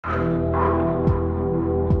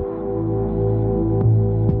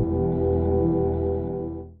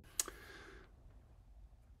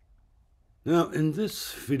Now, in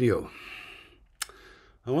this video,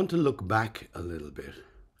 I want to look back a little bit.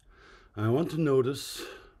 I want to notice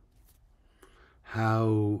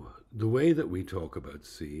how the way that we talk about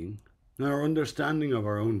seeing, our understanding of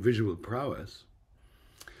our own visual prowess,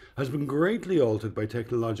 has been greatly altered by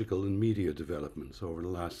technological and media developments over the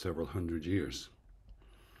last several hundred years.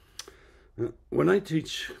 When I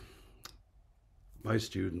teach my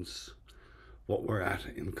students what we're at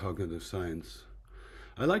in cognitive science,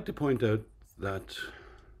 I like to point out that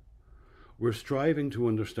we're striving to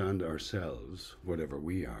understand ourselves, whatever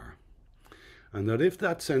we are, and that if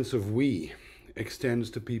that sense of we extends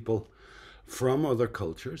to people from other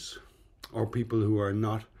cultures or people who are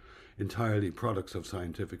not entirely products of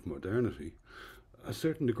scientific modernity, a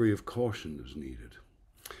certain degree of caution is needed.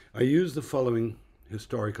 I use the following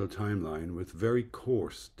historical timeline with very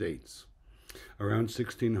coarse dates. Around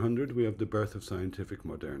 1600, we have the birth of scientific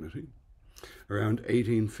modernity. Around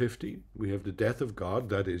 1850, we have the death of God,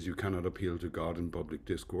 that is, you cannot appeal to God in public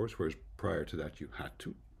discourse, whereas prior to that you had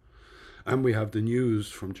to. And we have the news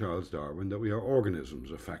from Charles Darwin that we are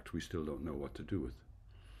organisms, a fact we still don't know what to do with.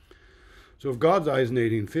 So if God dies in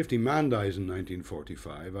 1850, man dies in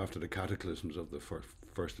 1945, after the cataclysms of the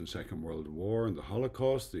First and Second World War and the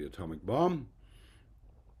Holocaust, the atomic bomb.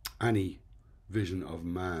 Any vision of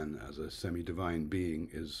man as a semi-divine being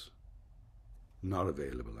is not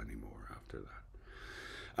available anymore after that.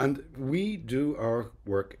 And we do our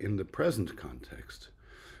work in the present context.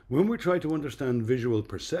 When we try to understand visual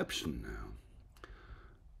perception now,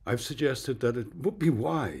 I've suggested that it would be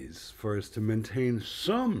wise for us to maintain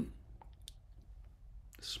some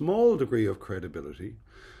small degree of credibility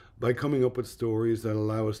by coming up with stories that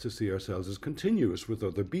allow us to see ourselves as continuous with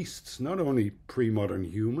other beasts, not only pre-modern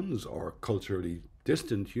humans or culturally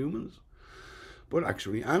distant humans, but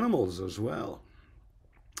actually animals as well.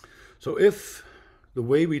 So if the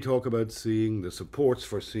way we talk about seeing, the supports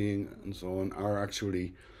for seeing and so on are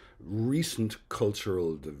actually recent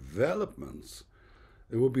cultural developments,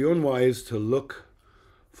 it would be unwise to look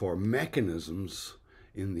for mechanisms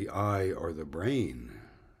in the eye or the brain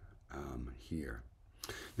here.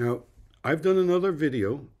 Now, I've done another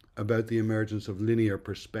video about the emergence of linear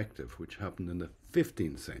perspective, which happened in the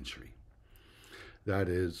 15th century. That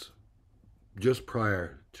is, just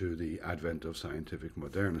prior to the advent of scientific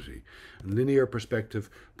modernity. And linear perspective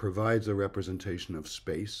provides a representation of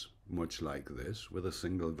space, much like this, with a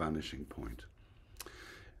single vanishing point.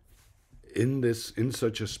 In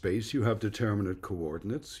such a space, you have determinate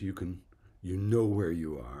coordinates. You know where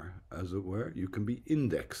you are, as it were. You can be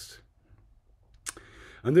indexed.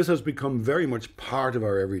 And this has become very much part of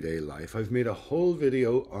our everyday life. I've made a whole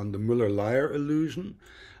video on the Müller-Lyer illusion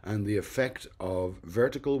and the effect of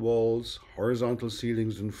vertical walls, horizontal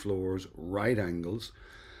ceilings and floors, right angles,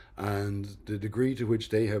 and the degree to which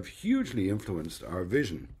they have hugely influenced our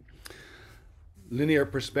vision. Linear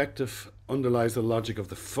perspective underlies the logic of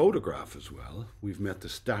the photograph as well. We've met the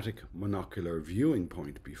static monocular viewing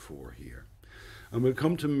point before here. And we'll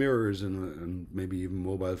come to mirrors and maybe even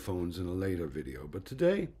mobile phones in a later video. But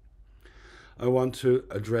today, I want to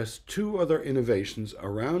address two other innovations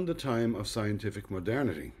around the time of scientific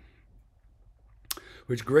modernity,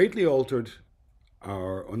 which greatly altered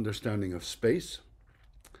our understanding of space,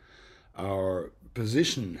 our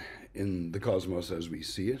position in the cosmos as we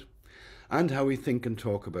see it, and how we think and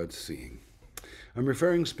talk about seeing. I'm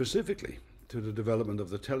referring specifically to the development of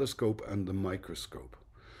the telescope and the microscope,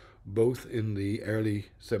 both in the early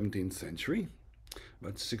 17th century,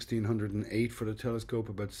 about 1608 for the telescope,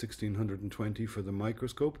 about 1620 for the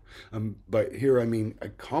microscope. And by here I mean a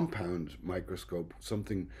compound microscope,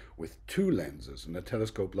 something with two lenses, and a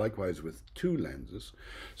telescope likewise with two lenses,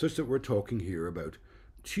 such that we're talking here about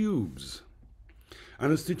tubes.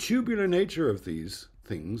 And it's the tubular nature of these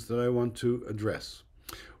things that I want to address.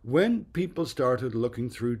 When people started looking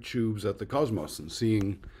through tubes at the cosmos and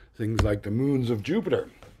seeing things like the moons of Jupiter,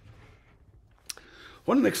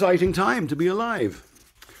 what an exciting time to be alive.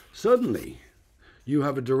 Suddenly, you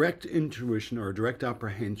have a direct intuition or a direct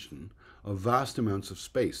apprehension of vast amounts of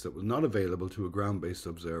space that was not available to a ground-based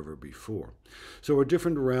observer before. So a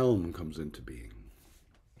different realm comes into being.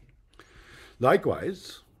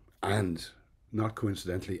 Likewise, and not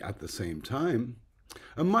coincidentally at the same time,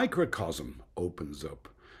 a microcosm opens up,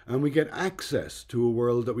 and we get access to a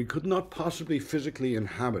world that we could not possibly physically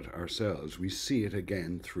inhabit ourselves. We see it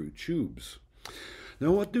again through tubes.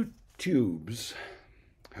 Now, what do tubes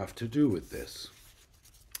have to do with this?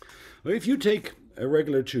 Well, if you take a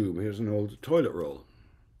regular tube, here's an old toilet roll,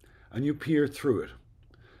 and you peer through it,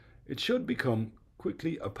 it should become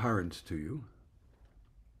quickly apparent to you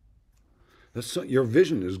that your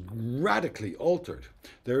vision is radically altered.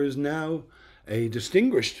 There is now a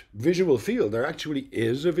distinguished visual field. There actually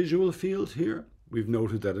is a visual field here. We've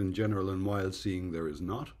noted that in general and wild seeing there is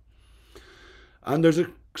not. And there's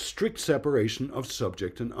a strict separation of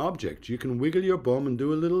subject and object. You can wiggle your bum and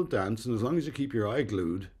do a little dance, and as long as you keep your eye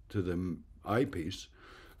glued to the eyepiece,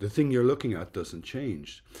 the thing you're looking at doesn't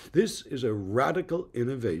change. This is a radical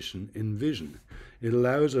innovation in vision. It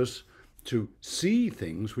allows us to see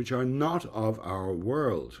things which are not of our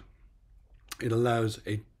world. It allows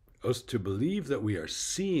us to believe that we are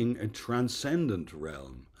seeing a transcendent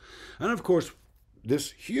realm. And of course,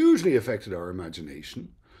 this hugely affected our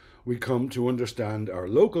imagination. We come to understand our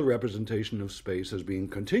local representation of space as being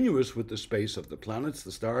continuous with the space of the planets,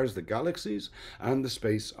 the stars, the galaxies, and the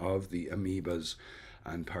space of the amoebas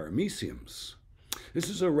and parameciums. This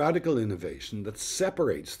is a radical innovation that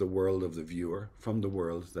separates the world of the viewer from the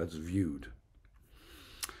world that's viewed.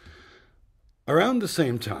 Around the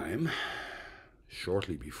same time,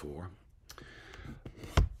 shortly before,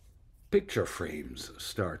 picture frames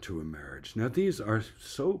start to emerge. Now, these are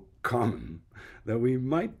so common that we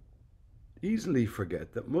might easily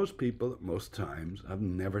forget that most people at most times have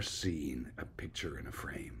never seen a picture in a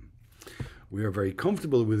frame. We are very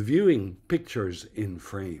comfortable with viewing pictures in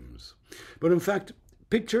frames. But in fact,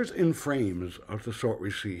 pictures in frames of the sort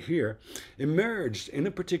we see here emerged in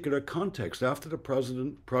a particular context. After the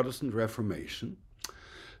Protestant Reformation,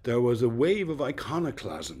 there was a wave of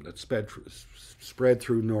iconoclasm that spread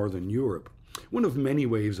through Northern Europe. One of many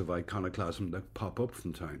waves of iconoclasm that pop up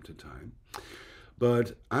from time to time.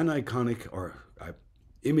 But aniconic or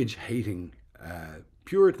image-hating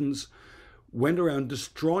Puritans went around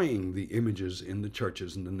destroying the images in the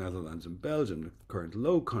churches in the Netherlands and Belgium, the current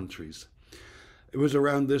Low Countries. It was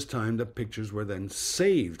around this time that pictures were then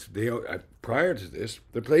saved. Prior to this,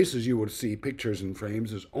 the places you would see pictures in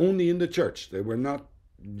frames is only in the church. They were not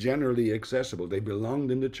generally accessible. They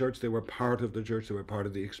belonged in the church. They were part of the church. They were part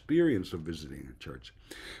of the experience of visiting a church.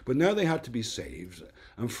 But now they had to be saved.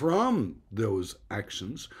 And from those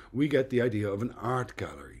actions, we get the idea of an art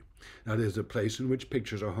gallery. That is a place in which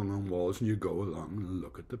pictures are hung on walls and you go along and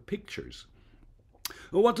look at the pictures.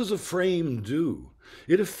 Well, what does a frame do?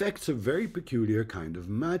 It affects a very peculiar kind of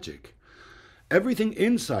magic. Everything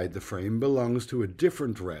inside the frame belongs to a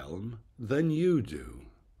different realm than you do.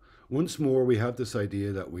 Once more, we have this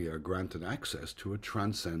idea that we are granted access to a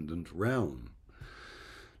transcendent realm.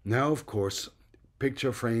 Now, of course,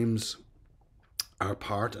 picture frames are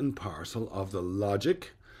part and parcel of the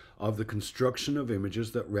logic of the construction of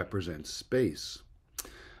images that represent space.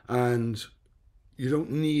 And you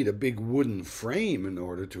don't need a big wooden frame in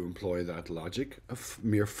order to employ that logic. A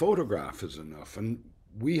mere photograph is enough. And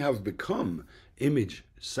we have become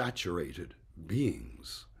image-saturated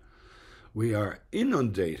beings. We are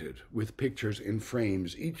inundated with pictures in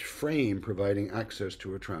frames, each frame providing access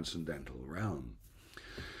to a transcendental realm.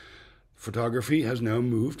 Photography has now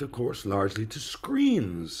moved, of course, largely to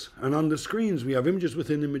screens. And on the screens, we have images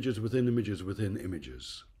within images within images within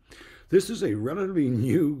images. This is a relatively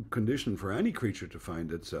new condition for any creature to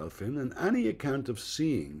find itself in, and any account of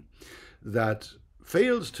seeing that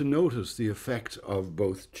fails to notice the effect of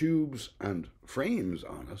both tubes and frames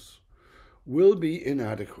on us will be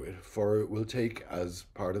inadequate, for it will take as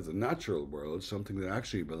part of the natural world something that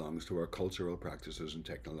actually belongs to our cultural practices and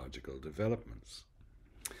technological developments.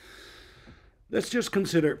 Let's just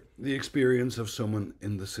consider the experience of someone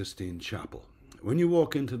in the Sistine Chapel. When you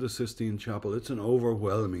walk into the Sistine Chapel, it's an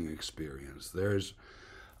overwhelming experience. There's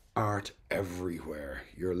art everywhere.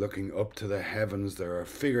 You're looking up to the heavens. There are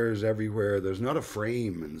figures everywhere. There's not a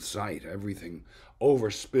frame in sight. Everything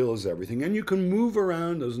overspills everything. And you can move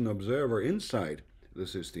around as an observer inside the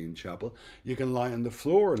Sistine Chapel. You can lie on the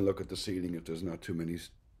floor and look at the ceiling if there's not too many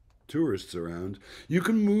tourists around. You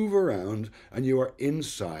can move around and you are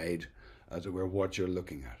inside, as it were, what you're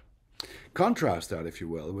looking at. Contrast that, if you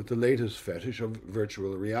will, with the latest fetish of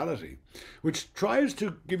virtual reality, which tries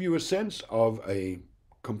to give you a sense of a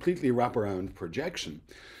completely wraparound projection,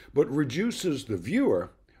 but reduces the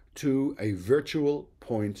viewer to a virtual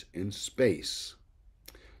point in space.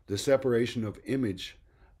 The separation of image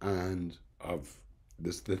and of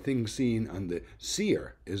the thing seen and the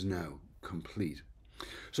seer is now complete.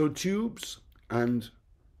 So tubes and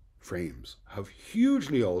frames have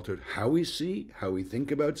hugely altered how we see, how we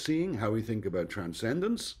think about seeing, how we think about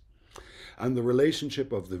transcendence, and the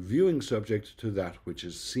relationship of the viewing subject to that which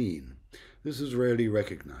is seen. This is rarely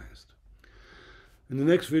recognized. In the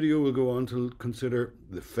next video, we'll go on to consider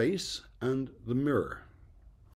the face and the mirror.